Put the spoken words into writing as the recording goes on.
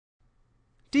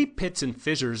Deep pits and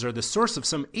fissures are the source of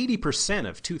some 80%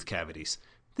 of tooth cavities.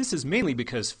 This is mainly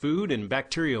because food and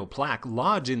bacterial plaque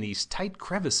lodge in these tight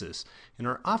crevices and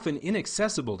are often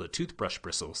inaccessible to toothbrush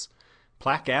bristles.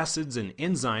 Plaque acids and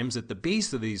enzymes at the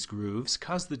base of these grooves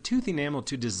cause the tooth enamel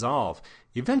to dissolve,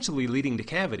 eventually leading to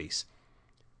cavities.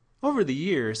 Over the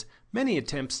years, many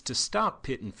attempts to stop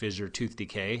pit and fissure tooth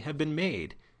decay have been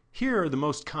made. Here are the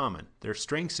most common, their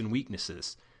strengths and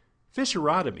weaknesses.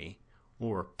 Fissurotomy,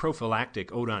 or prophylactic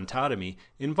odontotomy,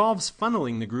 involves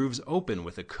funneling the grooves open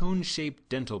with a cone-shaped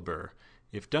dental burr.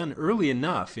 If done early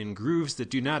enough in grooves that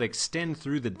do not extend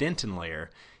through the dentin layer,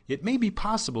 it may be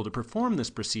possible to perform this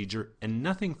procedure and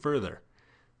nothing further.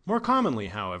 More commonly,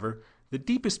 however, the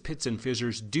deepest pits and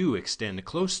fissures do extend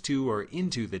close to or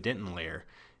into the dentin layer,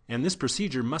 and this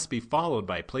procedure must be followed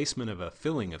by placement of a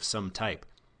filling of some type.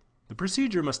 The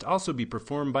procedure must also be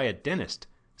performed by a dentist,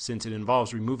 since it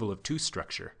involves removal of tooth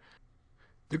structure.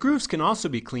 The grooves can also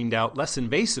be cleaned out less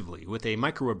invasively with a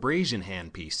microabrasion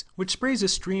handpiece, which sprays a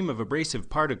stream of abrasive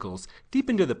particles deep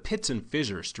into the pits and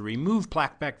fissures to remove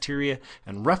plaque bacteria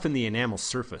and roughen the enamel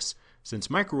surface. Since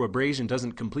microabrasion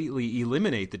doesn't completely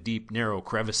eliminate the deep, narrow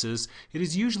crevices, it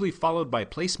is usually followed by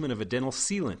placement of a dental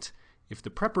sealant. If the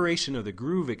preparation of the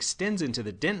groove extends into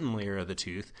the dentin layer of the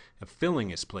tooth, a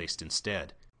filling is placed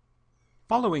instead.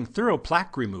 Following thorough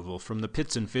plaque removal from the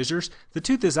pits and fissures, the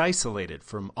tooth is isolated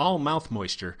from all mouth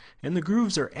moisture and the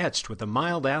grooves are etched with a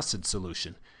mild acid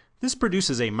solution. This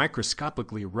produces a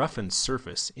microscopically roughened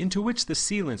surface into which the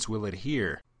sealants will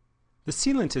adhere. The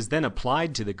sealant is then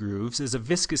applied to the grooves as a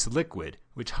viscous liquid,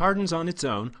 which hardens on its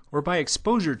own or by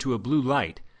exposure to a blue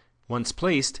light. Once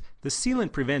placed, the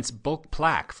sealant prevents bulk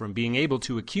plaque from being able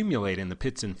to accumulate in the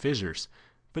pits and fissures.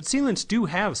 But sealants do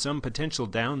have some potential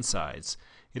downsides.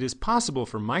 It is possible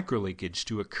for microleakage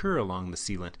to occur along the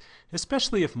sealant,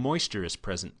 especially if moisture is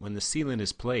present when the sealant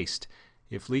is placed.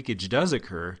 If leakage does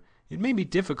occur, it may be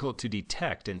difficult to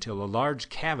detect until a large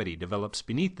cavity develops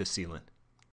beneath the sealant.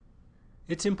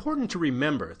 It's important to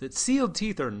remember that sealed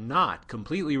teeth are not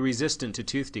completely resistant to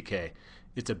tooth decay.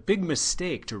 It's a big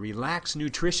mistake to relax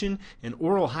nutrition and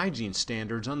oral hygiene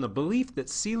standards on the belief that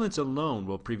sealants alone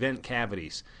will prevent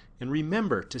cavities. And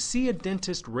remember to see a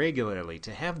dentist regularly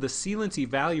to have the sealants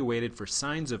evaluated for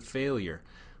signs of failure,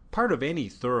 part of any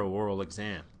thorough oral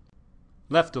exam.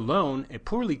 Left alone, a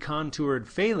poorly contoured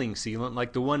failing sealant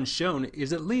like the one shown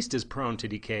is at least as prone to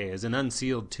decay as an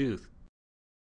unsealed tooth.